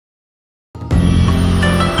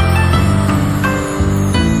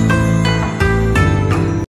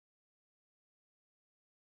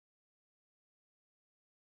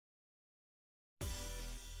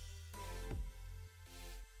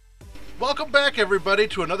Welcome back, everybody,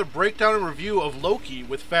 to another breakdown and review of Loki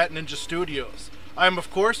with Fat Ninja Studios. I am,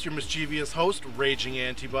 of course, your mischievous host, Raging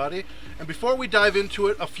Antibody, and before we dive into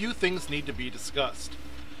it, a few things need to be discussed.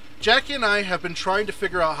 Jackie and I have been trying to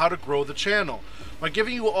figure out how to grow the channel by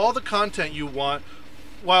giving you all the content you want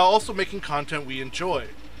while also making content we enjoy.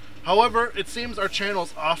 However, it seems our channel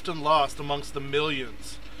is often lost amongst the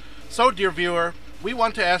millions. So, dear viewer, we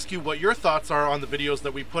want to ask you what your thoughts are on the videos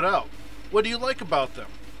that we put out. What do you like about them?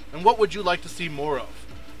 And what would you like to see more of?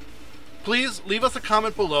 Please leave us a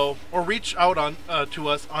comment below or reach out to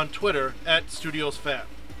us on Twitter at StudiosFat.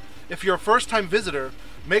 If you're a first-time visitor,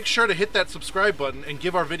 make sure to hit that subscribe button and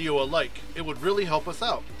give our video a like. It would really help us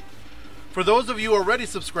out. For those of you already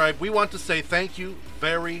subscribed, we want to say thank you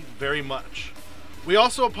very, very much. We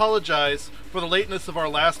also apologize for the lateness of our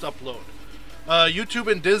last upload.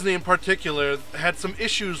 YouTube and Disney in particular had some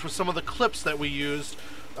issues with some of the clips that we used,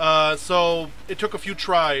 so it took a few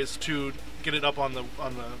tries to get it up on the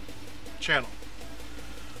channel.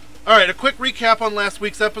 Alright, a quick recap on last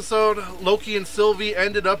week's episode. Loki and Sylvie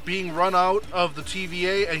ended up being run out of the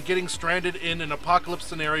TVA and getting stranded in an apocalypse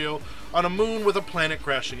scenario on a moon with a planet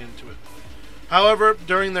crashing into it. However,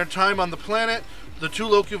 during their time on the planet, the two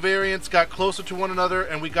Loki variants got closer to one another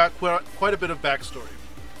and we got quite a bit of backstory.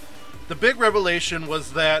 The big revelation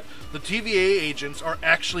was that the TVA agents are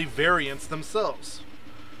actually variants themselves.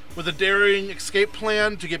 With a daring escape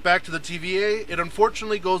plan to get back to the TVA, it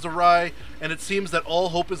unfortunately goes awry, and it seems that all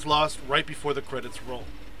hope is lost right before the credits roll.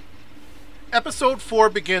 Episode 4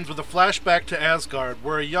 begins with a flashback to Asgard,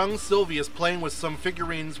 where a young Sylvie is playing with some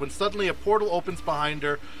figurines when suddenly a portal opens behind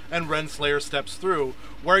her and Renslayer steps through,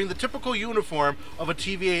 wearing the typical uniform of a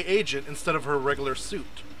TVA agent instead of her regular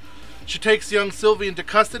suit. She takes young Sylvie into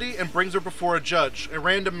custody and brings her before a judge, a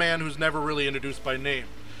random man who's never really introduced by name,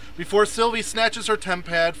 before Sylvie snatches her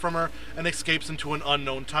tempad from her and escapes into an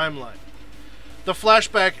unknown timeline. The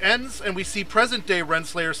flashback ends and we see present-day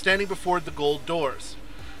Renslayer standing before the gold doors.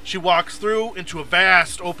 She walks through into a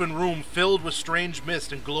vast open room filled with strange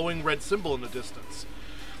mist and glowing red symbol in the distance.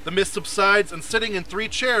 The mist subsides and sitting in 3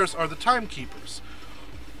 chairs are the timekeepers.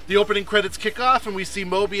 The opening credits kick off and we see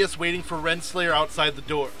Mobius waiting for Renslayer outside the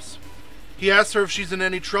doors. He asks her if she's in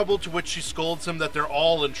any trouble, to which she scolds him that they're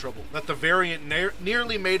all in trouble, that the variant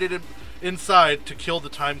nearly made it inside to kill the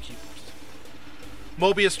timekeepers.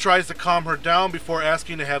 Mobius tries to calm her down before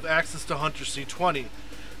asking to have access to Hunter C-20,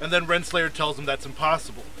 and then Renslayer tells him that's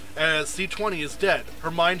impossible, as C-20 is dead, her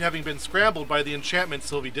mind having been scrambled by the enchantment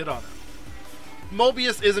Sylvie did on her.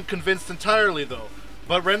 Mobius isn't convinced entirely though,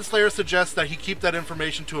 but Renslayer suggests that he keep that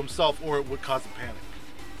information to himself or it would cause a panic.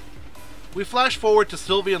 We flash forward to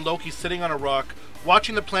Sylvie and Loki sitting on a rock,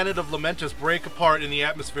 watching the planet of Lamentus break apart in the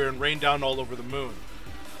atmosphere and rain down all over the moon.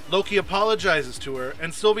 Loki apologizes to her,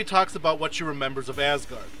 and Sylvie talks about what she remembers of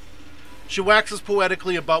Asgard. She waxes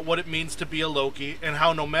poetically about what it means to be a Loki, and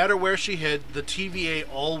how no matter where she hid, the TVA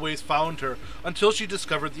always found her, until she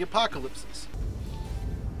discovered the apocalypses.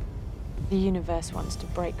 The universe wants to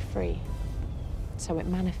break free, so it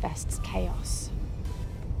manifests chaos.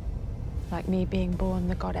 Like me being born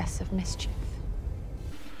the goddess of mischief.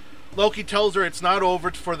 Loki tells her it's not over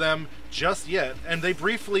for them just yet, and they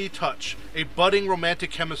briefly touch. A budding romantic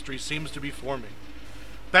chemistry seems to be forming.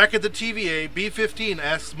 Back at the TVA, B-15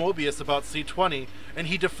 asks Mobius about C-20, and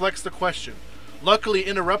he deflects the question, luckily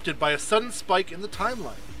interrupted by a sudden spike in the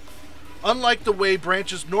timeline. Unlike the way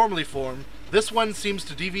branches normally form, this one seems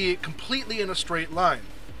to deviate completely in a straight line.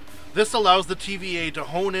 This allows the TVA to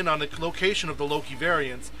hone in on the location of the Loki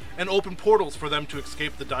variants and open portals for them to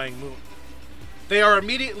escape the dying moon. They are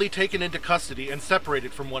immediately taken into custody and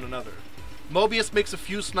separated from one another. Mobius makes a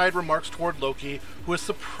few snide remarks toward Loki, who is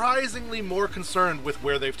surprisingly more concerned with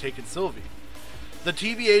where they've taken Sylvie. The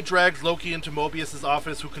TVA drags Loki into Mobius's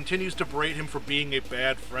office, who continues to berate him for being a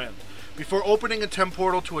bad friend, before opening a temp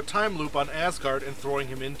portal to a time loop on Asgard and throwing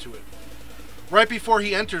him into it. Right before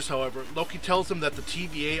he enters, however, Loki tells him that the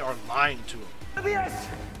TVA are lying to him. Yes!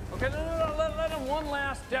 Okay, no, let him one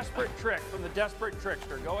last desperate trick from the desperate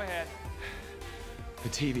trickster. Go ahead. The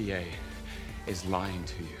TVA is lying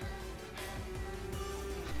to you.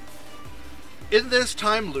 In this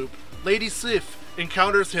time loop, Lady Sif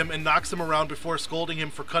encounters him and knocks him around before scolding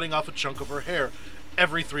him for cutting off a chunk of her hair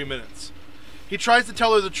every 3 minutes. He tries to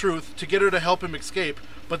tell her the truth to get her to help him escape,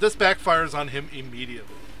 but this backfires on him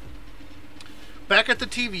immediately. Back at the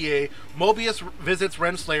TVA, Mobius visits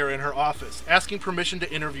Renslayer in her office, asking permission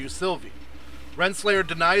to interview Sylvie. Renslayer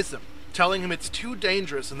denies him, telling him it's too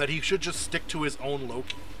dangerous and that he should just stick to his own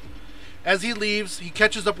Loki. As he leaves, he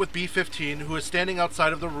catches up with B-15, who is standing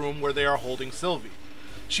outside of the room where they are holding Sylvie.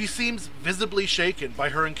 She seems visibly shaken by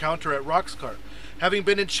her encounter at Roxcart, having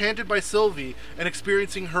been enchanted by Sylvie and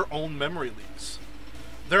experiencing her own memory leaks.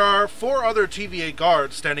 There are 4 other TVA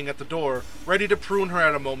guards standing at the door, ready to prune her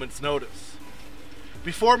at a moment's notice.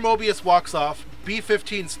 Before Mobius walks off,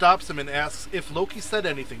 B-15 stops him and asks if Loki said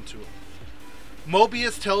anything to him.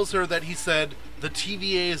 Mobius tells her that he said, "The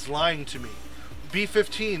TVA is lying to me."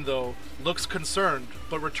 B-15, though, looks concerned,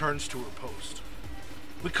 but returns to her post.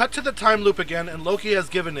 We cut to the time loop again, and Loki has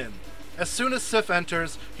given in. As soon as Sif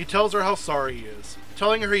enters, he tells her how sorry he is,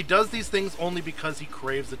 telling her he does these things only because he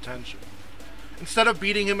craves attention. Instead of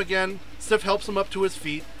beating him again, Sif helps him up to his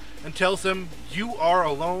feet and tells him, "You are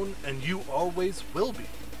alone, and you always will be."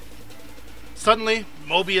 Suddenly,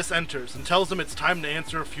 Mobius enters and tells him it's time to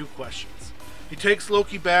answer a few questions. He takes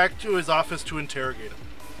Loki back to his office to interrogate him.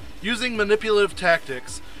 Using manipulative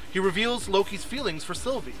tactics, he reveals Loki's feelings for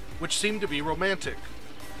Sylvie, which seem to be romantic.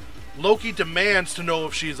 Loki demands to know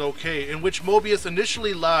if she is okay, in which Mobius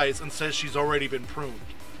initially lies and says she's already been pruned.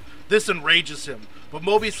 This enrages him, but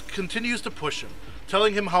Mobius continues to push him,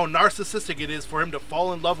 telling him how narcissistic it is for him to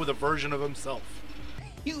fall in love with a version of himself.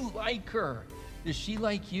 You like her. Does she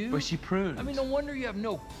like you? Was she pruned? I mean, no wonder you have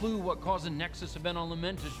no clue what caused the Nexus event on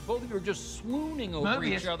Lamentus. Both of you are just swooning over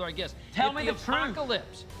Mobius, each other, I guess. tell me the truth.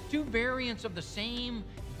 Apocalypse. 2 variants of the same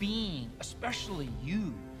being, especially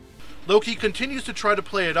you. Loki continues to try to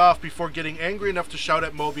play it off before getting angry enough to shout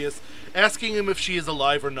at Mobius, asking him if she is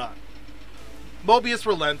alive or not. Mobius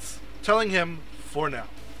relents, telling him, for now.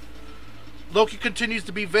 Loki continues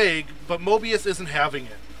to be vague, but Mobius isn't having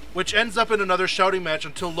it, which ends up in another shouting match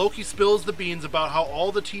until Loki spills the beans about how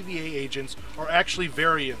all the TVA agents are actually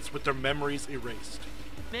variants with their memories erased.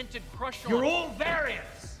 Meant to crush You're on. all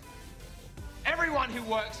variants. Everyone who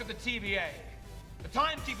works at the TVA. The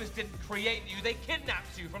Timekeepers didn't create you, they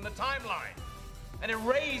kidnapped you from the timeline and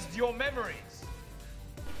erased your memories.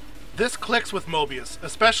 This clicks with Mobius,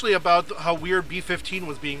 especially about how weird B-15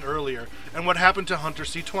 was being earlier and what happened to Hunter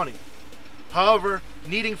C-20. However,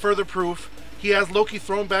 needing further proof, he has Loki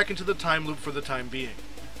thrown back into the time loop for the time being.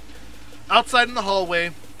 Outside in the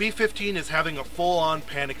hallway, B-15 is having a full-on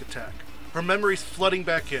panic attack, her memories flooding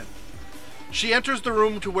back in. She enters the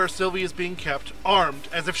room to where Sylvie is being kept, armed,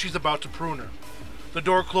 as if she's about to prune her. The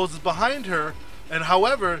door closes behind her, and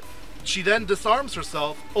however, she then disarms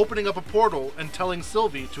herself, opening up a portal and telling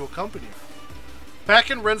Sylvie to accompany her. Back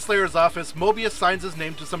in Renslayer's office, Mobius signs his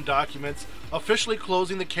name to some documents, officially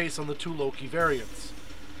closing the case on the 2 Loki variants.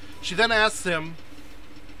 She then asks him,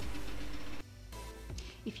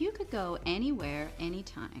 "If you could go anywhere,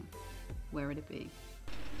 anytime, where would it be?"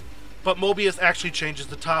 but Mobius actually changes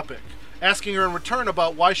the topic, asking her in return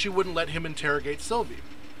about why she wouldn't let him interrogate Sylvie.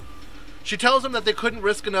 She tells him that they couldn't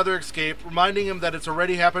risk another escape, reminding him that it's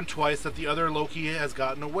already happened twice that the other Loki has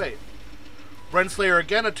gotten away. Renslayer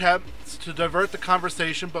again attempts to divert the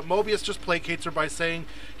conversation, but Mobius just placates her by saying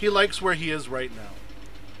he likes where he is right now.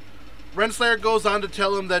 Renslayer goes on to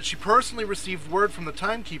tell him that she personally received word from the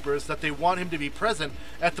Timekeepers that they want him to be present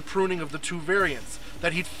at the pruning of the 2 variants,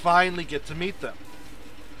 that he'd finally get to meet them.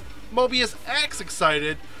 Mobius acts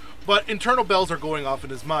excited, but internal bells are going off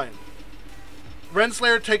in his mind.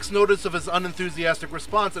 Renslayer takes notice of his unenthusiastic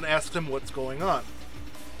response and asks him what's going on.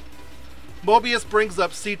 Mobius brings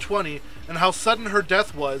up C-20 and how sudden her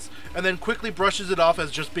death was, and then quickly brushes it off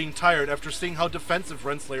as just being tired after seeing how defensive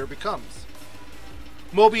Renslayer becomes.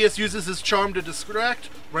 Mobius uses his charm to distract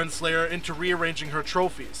Renslayer into rearranging her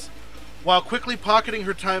trophies, while quickly pocketing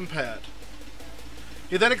her time pad.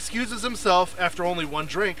 He then excuses himself after only 1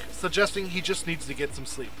 drink, suggesting he just needs to get some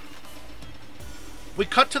sleep. We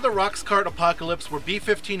cut to the Roxcart apocalypse where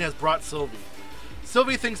B-15 has brought Sylvie.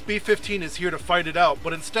 Sylvie thinks B-15 is here to fight it out,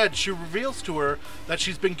 but instead she reveals to her that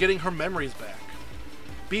she's been getting her memories back.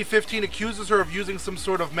 B-15 accuses her of using some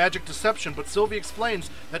sort of magic deception, but Sylvie explains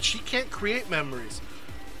that she can't create memories,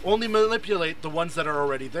 only manipulate the ones that are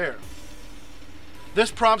already there. This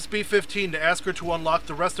prompts B-15 to ask her to unlock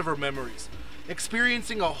the rest of her memories,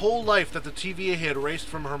 experiencing a whole life that the TVA had erased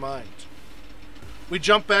from her mind. We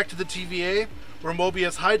jump back to the TVA, where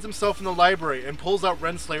Mobius hides himself in the library and pulls out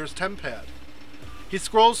Renslayer's tempad. He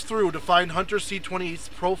scrolls through to find Hunter C-20's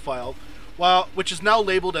profile, which is now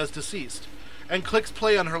labeled as deceased, and clicks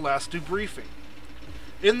play on her last debriefing.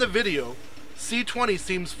 In the video, C-20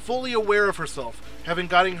 seems fully aware of herself, having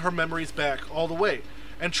gotten her memories back all the way,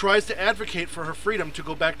 and tries to advocate for her freedom to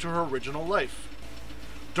go back to her original life.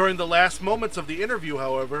 During the last moments of the interview,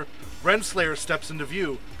 however, Renslayer steps into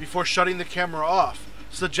view before shutting the camera off,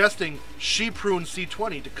 suggesting she pruned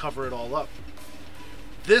C-20 to cover it all up.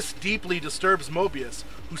 This deeply disturbs Mobius,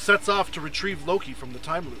 who sets off to retrieve Loki from the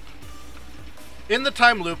time loop. In the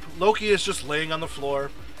time loop, Loki is just laying on the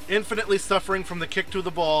floor, infinitely suffering from the kick to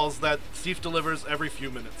the balls that Steve delivers every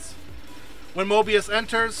few minutes. When Mobius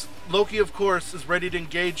enters, Loki, of course, is ready to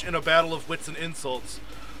engage in a battle of wits and insults,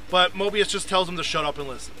 but Mobius just tells him to shut up and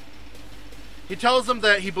listen. He tells him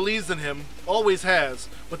that he believes in him, always has,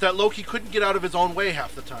 but that Loki couldn't get out of his own way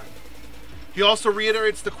half the time. He also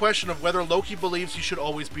reiterates the question of whether Loki believes he should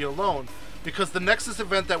always be alone, because the Nexus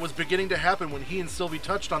event that was beginning to happen when he and Sylvie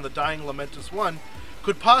touched on the dying Lamentus One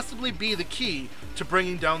could possibly be the key to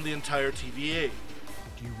bringing down the entire TVA.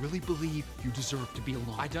 Do you really believe you deserve to be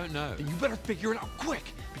alone? I don't know. Then you better figure it out quick,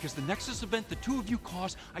 because the Nexus event the two of you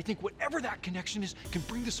caused, I think whatever that connection is, can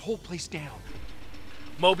bring this whole place down.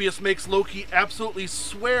 Mobius makes Loki absolutely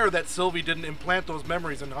swear that Sylvie didn't implant those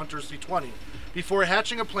memories in Hunter C-20, before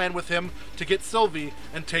hatching a plan with him to get Sylvie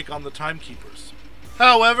and take on the Timekeepers.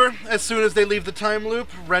 However, as soon as they leave the time loop,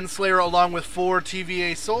 Renslayer along with 4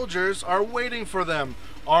 TVA soldiers are waiting for them,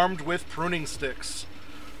 armed with pruning sticks.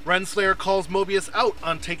 Renslayer calls Mobius out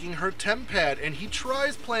on taking her TemPad, and he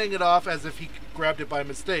tries playing it off as if he grabbed it by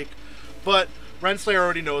mistake, but Renslayer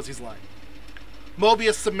already knows he's lying.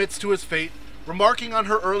 Mobius submits to his fate, remarking on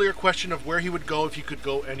her earlier question of where he would go if he could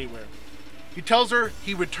go anywhere. He tells her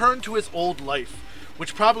he returned to his old life,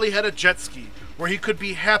 which probably had a jet ski, where he could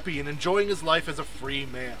be happy and enjoying his life as a free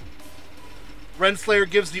man. Renslayer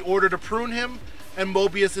gives the order to prune him, and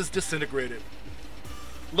Mobius is disintegrated.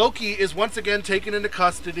 Loki is once again taken into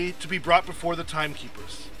custody to be brought before the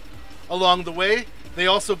Timekeepers. Along the way, they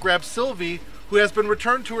also grab Sylvie, who has been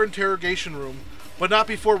returned to her interrogation room, but not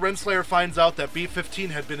before Renslayer finds out that B-15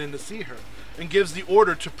 had been in to see her, and gives the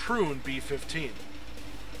order to prune B-15.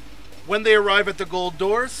 When they arrive at the gold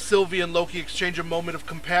doors, Sylvie and Loki exchange a moment of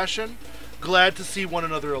compassion, glad to see one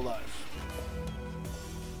another alive.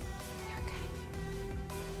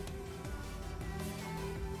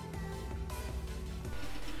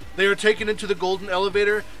 They are taken into the golden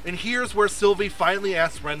elevator, and here's where Sylvie finally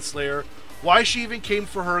asks Renslayer why she even came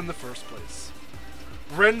for her in the first place.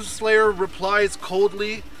 Renslayer replies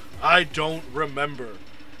coldly, "I don't remember,"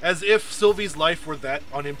 as if Sylvie's life were that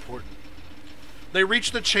unimportant. They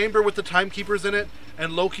reach the chamber with the Timekeepers in it,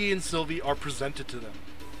 and Loki and Sylvie are presented to them.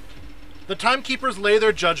 The Timekeepers lay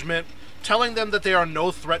their judgment, telling them that they are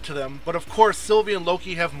no threat to them, but of course Sylvie and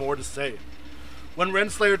Loki have more to say. When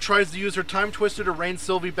Renslayer tries to use her time twister to rein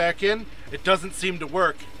Sylvie back in, it doesn't seem to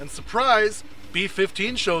work, and surprise,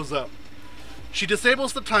 B-15 shows up. She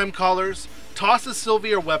disables the time callers, tosses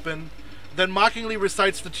Sylvie her weapon, then mockingly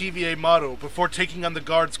recites the TVA motto before taking on the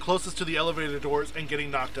guards closest to the elevator doors and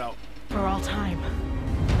getting knocked out. For all time.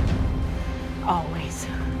 Always.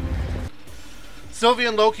 Sylvie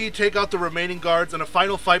and Loki take out the remaining guards, and a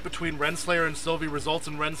final fight between Renslayer and Sylvie results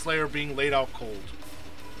in Renslayer being laid out cold.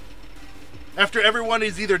 After everyone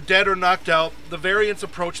is either dead or knocked out, the variants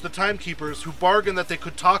approach the Timekeepers, who bargain that they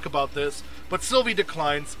could talk about this, but Sylvie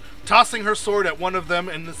declines, tossing her sword at one of them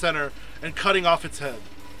in the center and cutting off its head.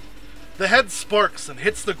 The head sparks and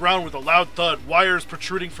hits the ground with a loud thud, wires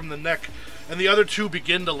protruding from the neck, and the other two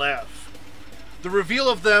begin to laugh. The reveal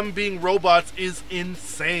of them being robots is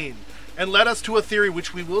insane, and led us to a theory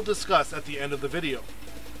which we will discuss at the end of the video.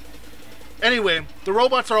 Anyway, the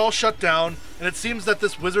robots are all shut down, and it seems that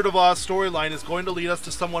this Wizard of Oz storyline is going to lead us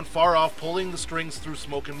to someone far off pulling the strings through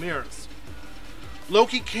smoke and mirrors.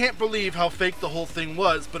 Loki can't believe how fake the whole thing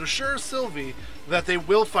was, but assures Sylvie that they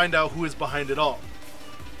will find out who is behind it all.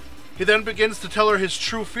 He then begins to tell her his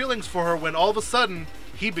true feelings for her when all of a sudden,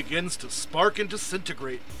 he begins to spark and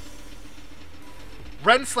disintegrate.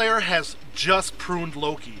 Renslayer has just pruned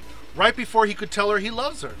Loki, right before he could tell her he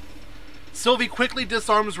loves her. Sylvie quickly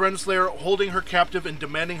disarms Renslayer, holding her captive and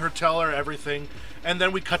demanding her tell her everything, and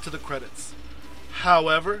then we cut to the credits.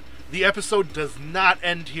 However, the episode does not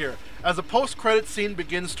end here, as a post-credit scene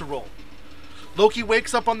begins to roll. Loki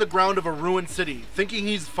wakes up on the ground of a ruined city, thinking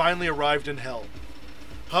he's finally arrived in hell.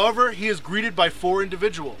 However, he is greeted by 4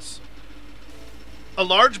 individuals. A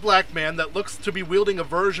large black man that looks to be wielding a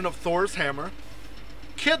version of Thor's hammer,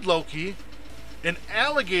 Kid Loki, an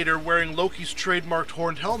alligator wearing Loki's trademarked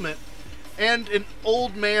horned helmet, and an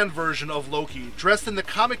old man version of Loki, dressed in the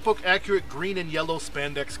comic book accurate green and yellow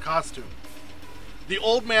spandex costume. The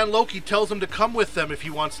old man Loki tells him to come with them if he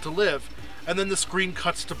wants to live, and then the screen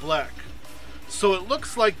cuts to black. So it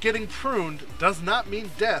looks like getting pruned does not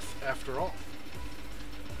mean death after all.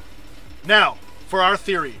 Now, for our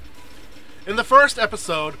theory. In the first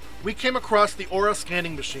episode, we came across the aura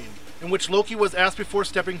scanning machine, in which Loki was asked before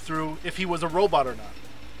stepping through if he was a robot or not.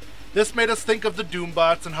 This made us think of the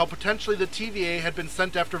Doombots and how potentially the TVA had been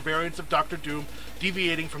sent after variants of Dr. Doom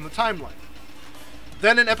deviating from the timeline.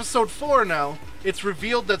 Then in episode 4 now, it's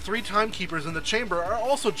revealed that 3 timekeepers in the chamber are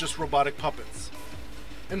also just robotic puppets.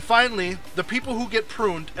 And finally, the people who get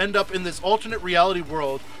pruned end up in this alternate reality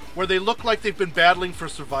world where they look like they've been battling for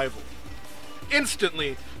survival.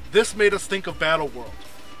 Instantly, this made us think of Battleworld.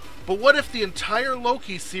 But what if the entire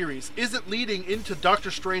Loki series isn't leading into Doctor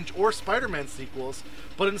Strange or Spider-Man sequels,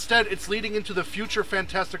 but instead it's leading into the future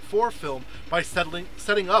Fantastic Four film by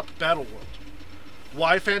setting up Battleworld?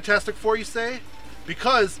 Why Fantastic Four, you say?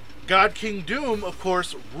 Because God King Doom, of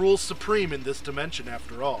course, rules supreme in this dimension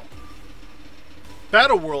after all.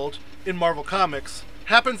 Battleworld, in Marvel Comics,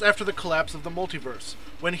 happens after the collapse of the multiverse,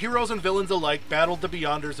 when heroes and villains alike battled the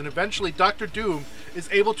Beyonders and eventually Doctor Doom is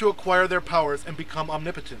able to acquire their powers and become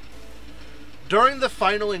omnipotent. During the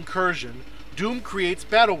final incursion, Doom creates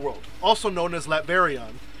Battleworld, also known as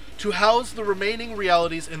Latvarion, to house the remaining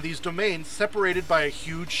realities in these domains separated by a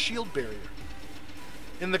huge shield barrier.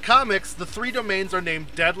 In the comics, the 3 domains are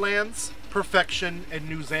named Deadlands, Perfection, and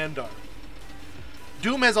New Xandar.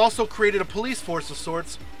 Doom has also created a police force of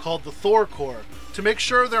sorts called the Thor Corps to make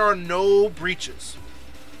sure there are no breaches.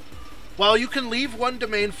 While you can leave one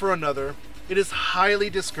domain for another, it is highly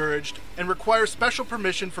discouraged and requires special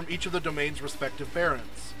permission from each of the domain's respective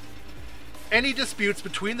barons. Any disputes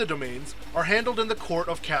between the domains are handled in the court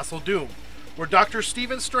of Castle Doom, where Dr.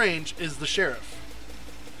 Stephen Strange is the sheriff.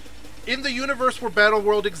 In the universe where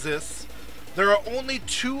Battleworld exists, there are only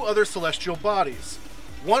 2 other celestial bodies,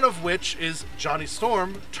 one of which is Johnny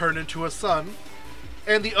Storm turned into a sun,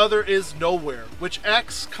 and the other is Nowhere, which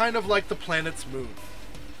acts kind of like the planet's moon.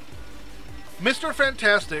 Mr.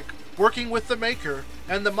 Fantastic, working with the Maker,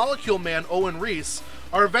 and the Molecule Man Owen Reese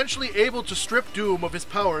are eventually able to strip Doom of his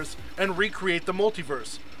powers and recreate the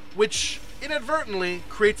multiverse, which inadvertently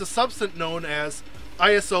creates a substance known as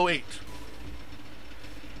ISO-8.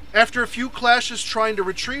 After a few clashes trying to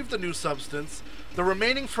retrieve the new substance, the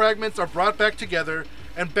remaining fragments are brought back together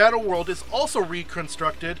and Battleworld is also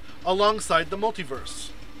reconstructed alongside the multiverse.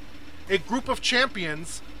 A group of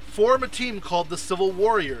champions form a team called the Civil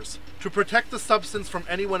Warriors to protect the substance from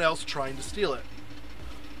anyone else trying to steal it.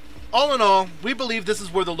 All in all, we believe this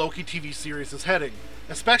is where the Loki TV series is heading,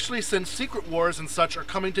 especially since Secret Wars and such are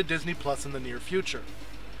coming to Disney Plus in the near future.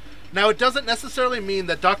 Now, it doesn't necessarily mean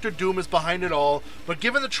that Doctor Doom is behind it all, but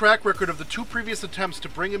given the track record of the 2 previous attempts to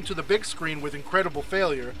bring him to the big screen with incredible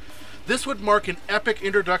failure, this would mark an epic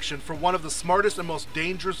introduction for one of the smartest and most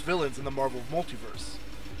dangerous villains in the Marvel multiverse.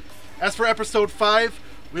 As for Episode 5,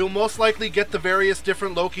 we will most likely get the various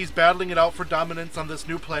different Lokis battling it out for dominance on this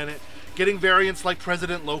new planet, getting variants like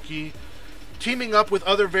President Loki, teaming up with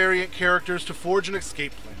other variant characters to forge an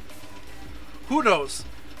escape plan. Who knows?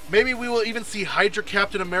 Maybe we will even see Hydra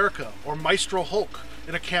Captain America or Maestro Hulk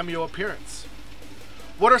in a cameo appearance.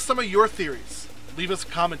 What are some of your theories? Leave us a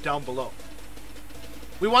comment down below.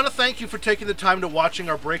 We want to thank you for taking the time to watching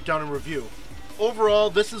our breakdown and review. Overall,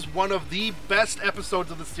 this is one of the best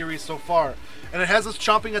episodes of the series so far, and it has us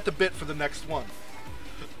chomping at the bit for the next one.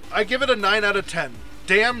 I give it a 9 out of 10.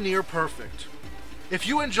 Damn near perfect. If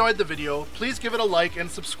you enjoyed the video, please give it a like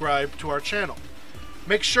and subscribe to our channel.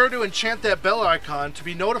 Make sure to enchant that bell icon to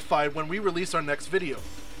be notified when we release our next video.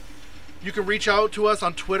 You can reach out to us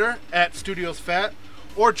on Twitter @StudiosFat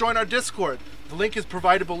or join our Discord. The link is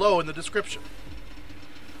provided below in the description.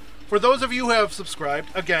 For those of you who have subscribed,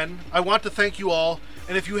 again, I want to thank you all,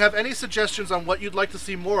 and if you have any suggestions on what you'd like to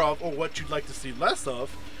see more of or what you'd like to see less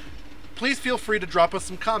of, please feel free to drop us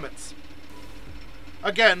some comments.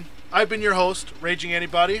 Again, I've been your host, Raging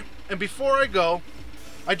Antibody, and before I go,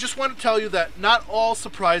 I just want to tell you that not all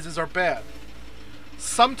surprises are bad.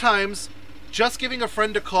 Sometimes, just giving a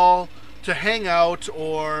friend a call to hang out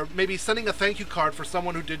or maybe sending a thank you card for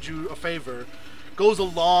someone who did you a favor goes a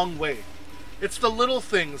long way. It's the little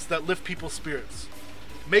things that lift people's spirits.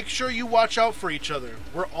 Make sure you watch out for each other.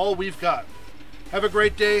 We're all we've got. Have a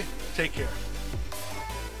great day. Take care.